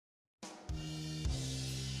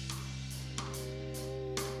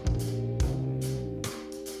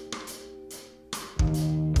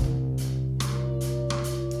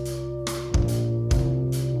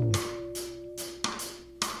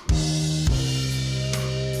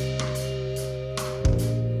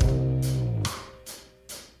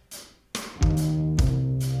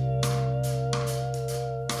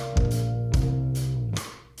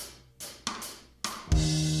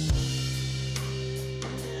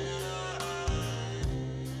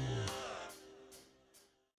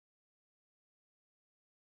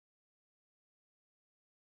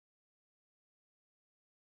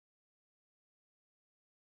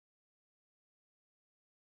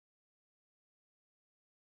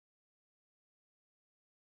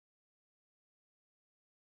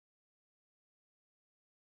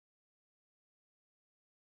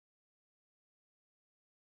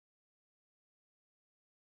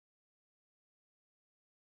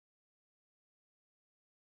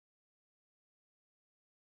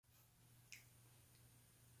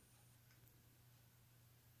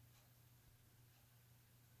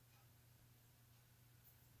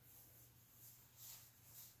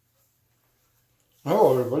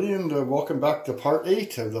Hello everybody, and welcome back to part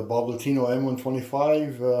 8 of the Latino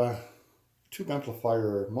M125 tube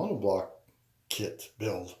amplifier monoblock kit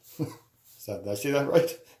build. Did I say that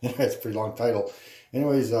right? Anyway, it's a pretty long title.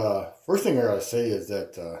 Anyways, first thing I gotta say is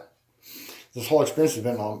that this whole experience has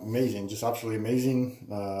been amazing, just absolutely amazing.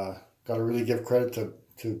 Gotta really give credit to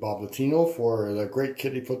Bob Latino for the great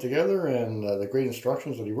kit he put together and the great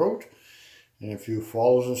instructions that he wrote. And if you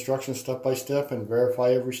follow those instructions step by step and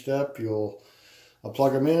verify every step, I'll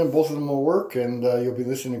plug them in and both of them will work, and you'll be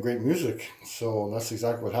listening to great music. So that's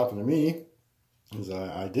exactly what happened to me. Is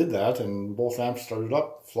I did that, and both amps started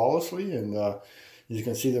up flawlessly. And as you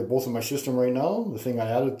can see, they're both in my system right now. The thing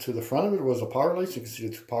I added to the front of it was the power lights. You can see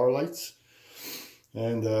the two power lights.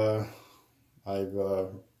 And I've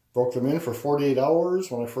broke them in for 48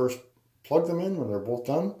 hours when I first plugged them in, when they're both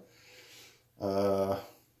done.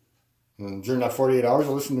 And during that 48 hours, I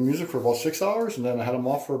listened to music for about 6 hours, and then I had them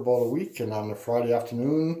off for about a week. And on the Friday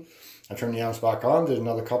afternoon, I turned the amps back on, did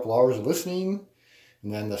another couple hours of listening.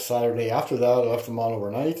 And then the Saturday after that, I left them on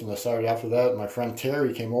overnight. And the Saturday after that, my friend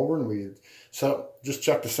Terry came over and we just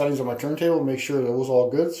checked the settings on my turntable, make sure that it was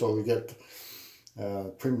all good, so we get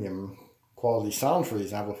premium quality sound for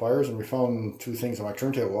these amplifiers. And we found two things on my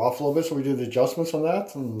turntable off a little bit, so we did the adjustments on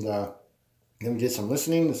that. And then we did some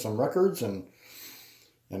listening to some records, and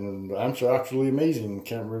the amps are absolutely amazing.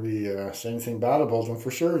 Can't really say anything bad about them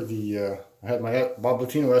for sure. I had my Bob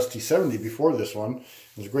Latino ST70 before this one. It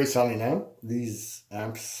was a great sounding amp. These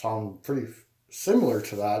amps sound pretty similar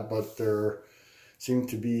to that, but they seem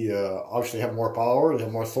to be obviously have more power. They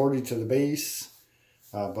have more authority to the bass.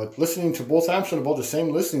 But listening to both amps at about the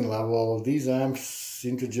same listening level, these amps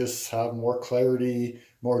seem to just have more clarity,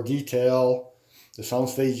 more detail. The sound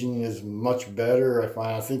staging is much better, I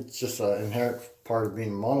find. I think it's just an inherent part of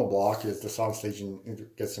being monoblock is the sound staging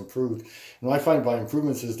gets improved. And what I find by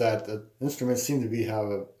improvements is that the instruments seem to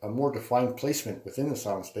have a more defined placement within the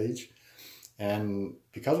sound stage. And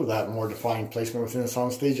because of that more defined placement within the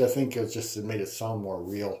sound stage, I think it made it sound more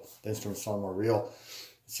real. The instruments sound more real.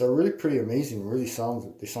 So really pretty amazing. Really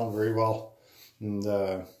they sound very well. And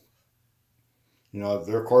of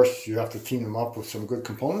course you have to team them up with some good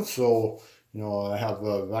components. So I have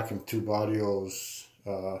Vacuum Tube Audio's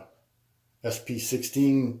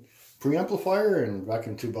SP16 preamplifier and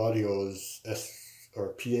Vacuum Tube Audio's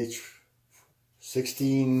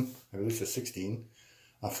PH16, I believe it's 16,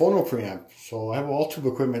 a phono preamp. So I have all tube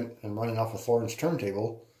equipment and running off a Thorn's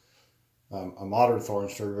turntable, a modern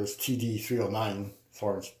Thorn's service, TD309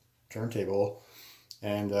 Thorn's turntable.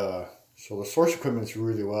 And so the source equipment is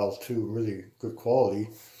really well too, really good quality.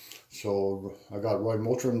 So I got Roy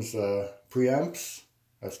Moultram's preamps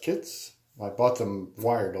as kits. I bought them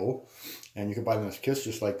wired though, and you can buy them as kits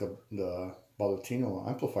just like the Latino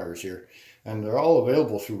amplifiers here. And they're all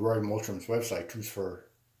available through Roy Moultram's website,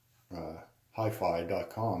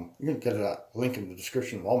 toothforhifi.com. You can get a link in the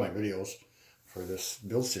description of all my videos for this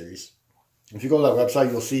build series. If you go to that website,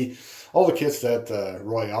 you'll see all the kits that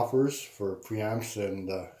Roy offers for preamps and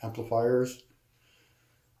amplifiers.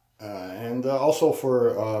 And also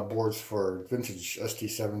for boards for vintage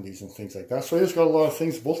ST70s and things like that. So he's got a lot of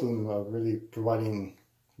things, both of them really providing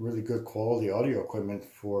really good quality audio equipment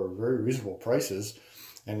for very reasonable prices,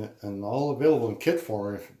 and all available in kit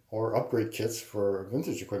form or upgrade kits for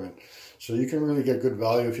vintage equipment. So you can really get good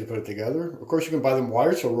value if you put it together. Of course, you can buy them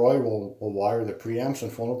wired, so Roy will wire the preamps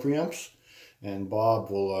and phono preamps, and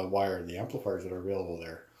Bob will wire the amplifiers that are available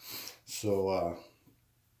there. So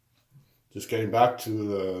just getting back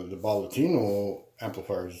to the Bob Latino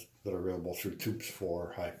amplifiers that are available through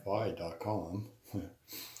tubesforhifi.com.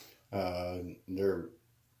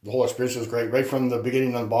 The whole experience was great. Right from the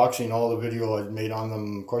beginning unboxing, all the video I made on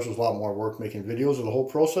them. Of course, there's a lot more work making videos of the whole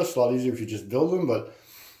process. A lot easier if you just build them, but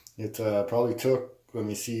it probably took, let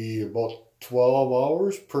me see, about 12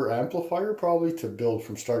 hours per amplifier probably to build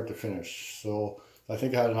from start to finish. So I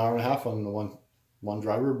think I had an hour and a half on the one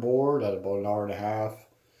driver board, at about an hour and a half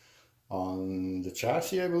on the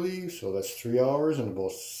chassis, I believe. So that's 3 hours, and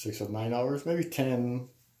about 6 or 9 hours, maybe 10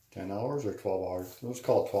 hours or 12 hours. Let's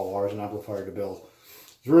call it 12 hours an amplifier to build.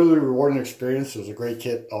 It's a really rewarding experience. It was a great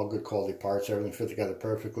kit, all good quality parts, everything fit together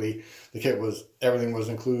perfectly. The kit everything was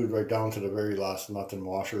included right down to the very last nut and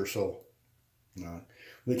washer. So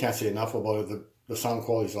really can't say enough about it. The sound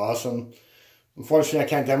quality is awesome. Unfortunately, I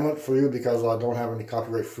can't demo it for you because I don't have any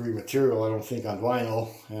copyright-free material, I don't think, on vinyl,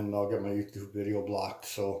 and I'll get my YouTube video blocked.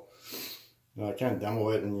 So I can't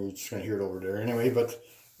demo it, and you're just going to hear it over there anyway. But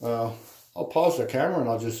I'll pause the camera and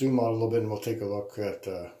I'll just zoom out a little bit, and we'll take a look at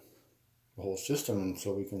the whole system, and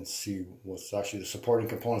so we can see what's actually the supporting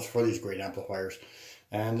components for these great amplifiers.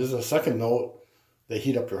 And this is a second note they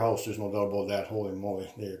heat up your house. There's no doubt about that. Holy moly,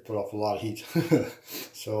 they put off a lot of heat.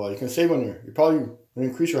 So you can save on you probably going to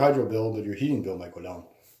increase your hydro bill, but your heating bill might go down.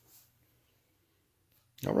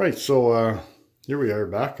 All right, so here we are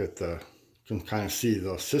back at the, you can kind of see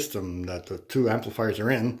the system that the two amplifiers are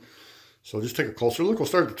in. So just take a closer look. We'll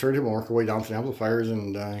start at the turntable and work our way down to the amplifiers,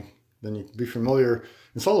 and then you can be familiar.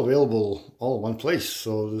 It's all available all in one place.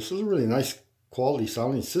 So this is a really nice quality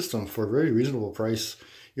sounding system for a very reasonable price.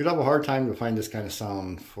 You'd have a hard time to find this kind of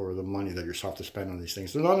sound for the money that you're supposed to spend on these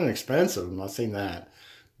things. They're not inexpensive, I'm not saying that,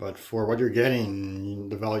 but for what you're getting,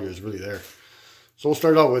 the value is really there. So we'll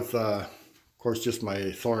start out with, of course, just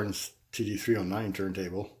my Thorns TD309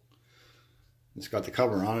 turntable. It's got the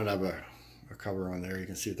cover on it. I have a cover on there. You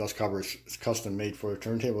can see it does cover. It's custom made for a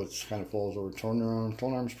turntable. It kind of folds over tone arm.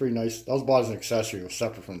 Tone arm's pretty nice. That was bought as an accessory. It was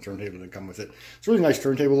separate from the turntable that come with it. It's a really nice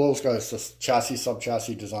turntable though. It's got a chassis,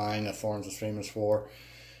 sub-chassis design that Thorns is famous for.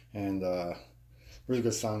 And really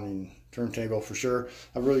good sounding turntable for sure. I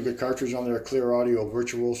have a really good cartridge on there, a Clear Audio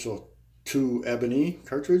Virtuoso 2 Ebony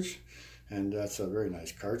cartridge. And that's a very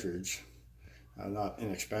nice cartridge. Not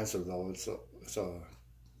inexpensive though. It's a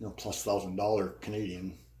you know, plus $1,000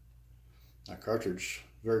 Canadian cartridge.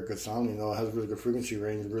 Very good sounding though. It has a really good frequency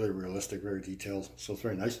range, really realistic, very detailed, so it's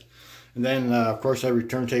very nice. And then of course every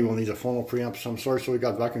turntable needs a phono preamp of some sort, so we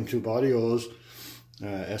got vacuum tube audios,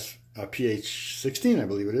 PH16 I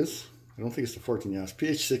believe it is. I don't think it's the 14, yeah, it's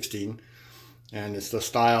PH16, and it's the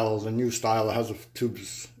style, the new style that has the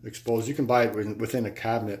tubes exposed. You can buy it within a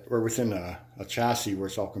cabinet or within a chassis where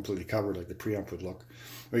it's all completely covered like the preamp would look,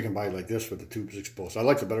 or you can buy it like this with the tubes exposed. I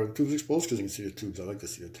like it better with the tubes exposed because you can see the tubes. I like to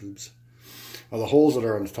see the tubes. The holes that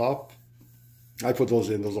are on the top, I put those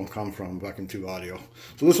in. Those don't come from vacuum tube audio.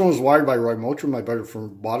 So this one was wired by Roy Moultrie. I bought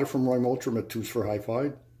it from Roy Moultrie at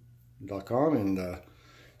tubesforhifi.com, and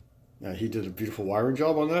he did a beautiful wiring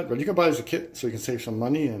job on that. But you can buy it as a kit, so you can save some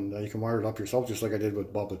money, and you can wire it up yourself, just like I did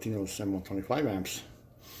with Bob Latino's M125 amps.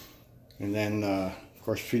 And then, of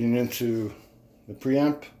course, feeding into the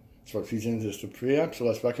preamp. So it feeds into the preamp. So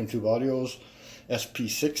that's vacuum tube audio's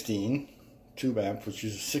SP16 tube amp, which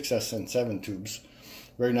uses 6S and 7 tubes.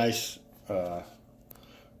 Very nice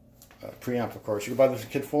preamp, of course. You can buy this in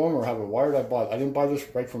kit form or have it wired. I didn't buy this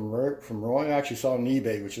right from Roy. I actually saw it on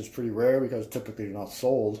eBay, which is pretty rare because typically they're not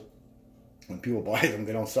sold. When people buy them,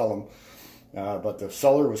 they don't sell them. But the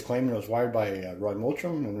seller was claiming it was wired by Roy Moultrie,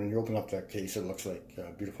 and when you open up that case, it looks like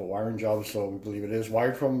a beautiful wiring job. So we believe it is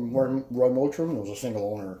wired from Roy Moultrie. It was a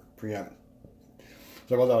single owner preamp.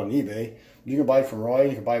 So I bought that on eBay. You can buy it from Roy.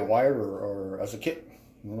 You can buy it wired or as a kit.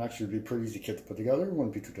 And it'll actually be a pretty easy kit to put together. It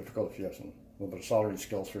wouldn't be too difficult if you have a little bit of soldering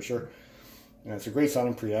skills for sure. And it's a great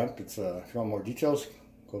sounding preamp. It's if you want more details,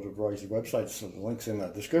 go to Roy's website. So the link's in the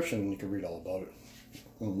description, and you can read all about it.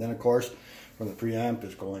 And then of course, from the preamp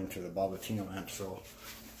is going to the Bob Latino amp. So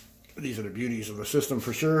these are the beauties of the system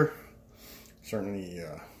for sure. Certainly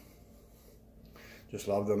just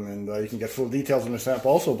love them, and you can get full details on this amp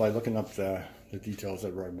also by looking up the details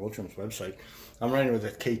at Roy Moultrie's website. I'm running with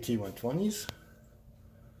the KT120s,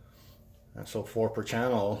 and so 4 per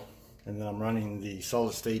channel, and then I'm running the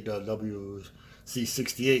solid state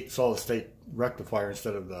WC68 solid state rectifier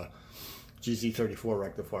instead of the GZ34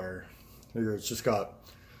 rectifier. It's just got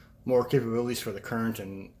more capabilities for the current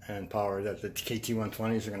and power that the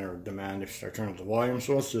KT120s are going to demand if you start turning up the volume.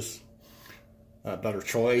 So it's just a better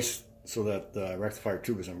choice, so that the rectifier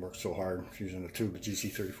tube doesn't work so hard if using the tube. The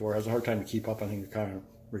GC34 has a hard time to keep up, I think, the kind of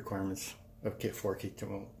requirements of four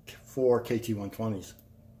KT120s.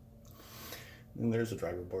 And there's the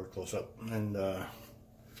driver board close up, and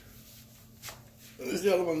there's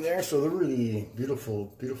the other one there. So they're really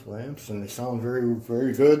beautiful amps, and they sound very,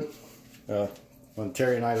 very good. When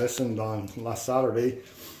Terry and I listened on last Saturday,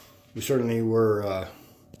 we certainly were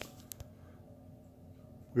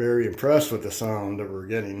very impressed with the sound that we're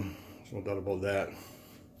getting. No doubt about that.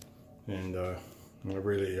 And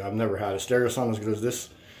I've never had a stereo sound as good as this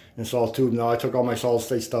in solid tube. Now I took all my solid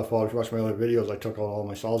state stuff out. If you watch my other videos, I took out all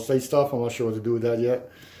my solid state stuff. I'm not sure what to do with that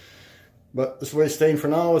yet. But this is the way it's staying for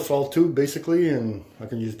now. It's all tube basically, and I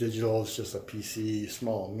can use digital. It's just a PC,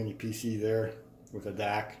 small mini PC there with a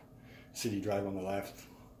DAC, CD drive on the left,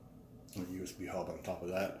 and a USB hub on top of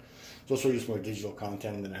that. So it's use more digital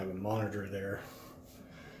content, and then I have a monitor there.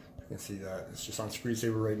 You can see that it's just on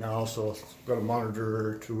screensaver right now, so I've got a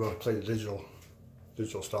monitor to play the digital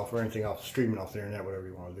stuff or anything else, streaming off the internet, whatever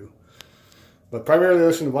you want to do. But primarily I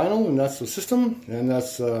listen to vinyl, and that's the system, and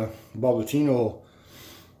that's Bob Latino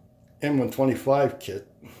M125 kit,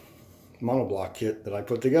 monoblock kit that I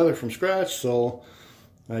put together from scratch. So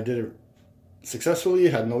I did it successfully,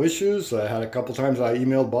 had no issues. I had a couple times I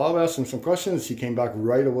emailed Bob, asked him some questions. He came back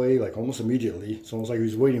right away, like almost immediately. It's almost like he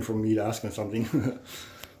was waiting for me to ask him something.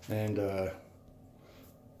 And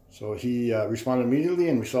so he responded immediately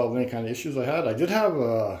and resolved any kind of issues I had. I did have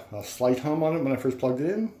a slight hum on it when I first plugged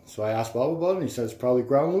it in. So I asked Bob about it, and he said it's probably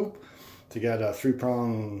ground loop to get a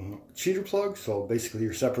 3-prong cheater plug. So basically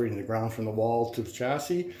you're separating the ground from the wall to the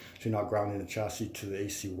chassis. So you're not grounding the chassis to the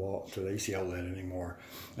AC wall, to the AC outlet anymore.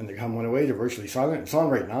 And the hum went away, they're virtually silent. It's on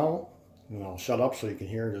right now. And I'll shut up so you can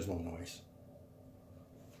hear there's no noise.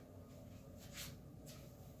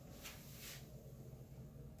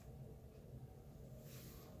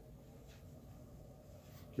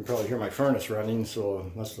 You can probably hear my furnace running, so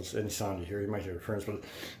that's just any sound you hear. You might hear the furnace, but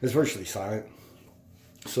it's virtually silent.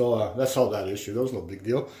 So that's how that issue. That was no big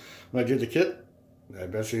deal. When I did the kit,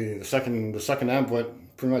 basically the second amp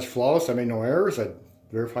went pretty much flawless. I made no errors. I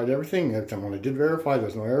verified everything. Every time when I did verify, there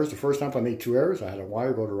was no errors. The first amp I made 2 errors. I had a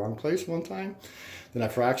wire go to the wrong place one time. Then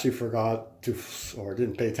I actually forgot to, or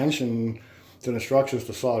didn't pay attention to the instructions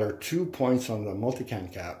to solder 2 points on the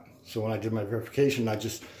multicam cap. So when I did my verification,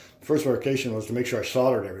 first verification was to make sure I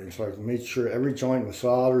soldered everything. So I made sure every joint was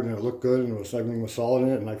soldered and it looked good and everything was solid in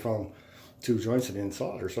it. And I found 2 joints that didn't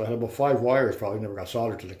solder. So I had about 5 wires probably never got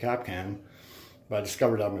soldered to the cap can. But I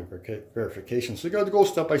discovered that in my verification. So you got to go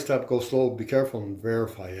step by step, go slow, be careful, and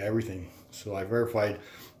verify everything. So I verified,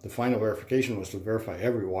 the final verification was to verify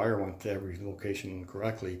every wire went to every location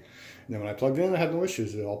correctly. And then when I plugged in, I had no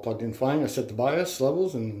issues. It all plugged in fine. I set the bias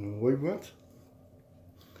levels and away we went.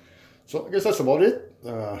 So I guess that's about it.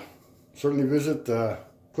 Certainly visit,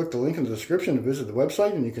 click the link in the description to visit the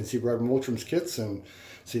website, and you can see Brad Moultrim's kits and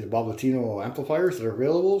see the Bob Latino amplifiers that are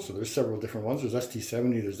available. So there's several different ones. There's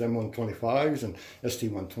ST70, there's M125s and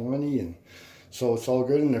ST120, and so it's all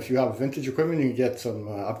good. And if you have vintage equipment, you can get some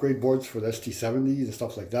upgrade boards for the ST70s and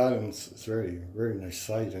stuff like that. And it's very, very nice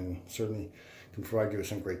site, and certainly can provide you with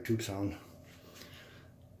some great tube sound.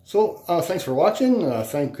 So thanks for watching.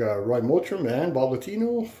 Thank Roy Moultrim and Bob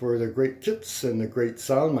Latino for the great kits and the great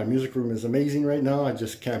sound. My music room is amazing right now. I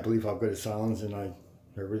just can't believe how good it sounds, and I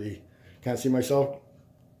really can't see myself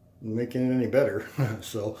making it any better.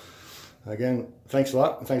 So again, thanks a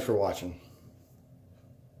lot, and thanks for watching.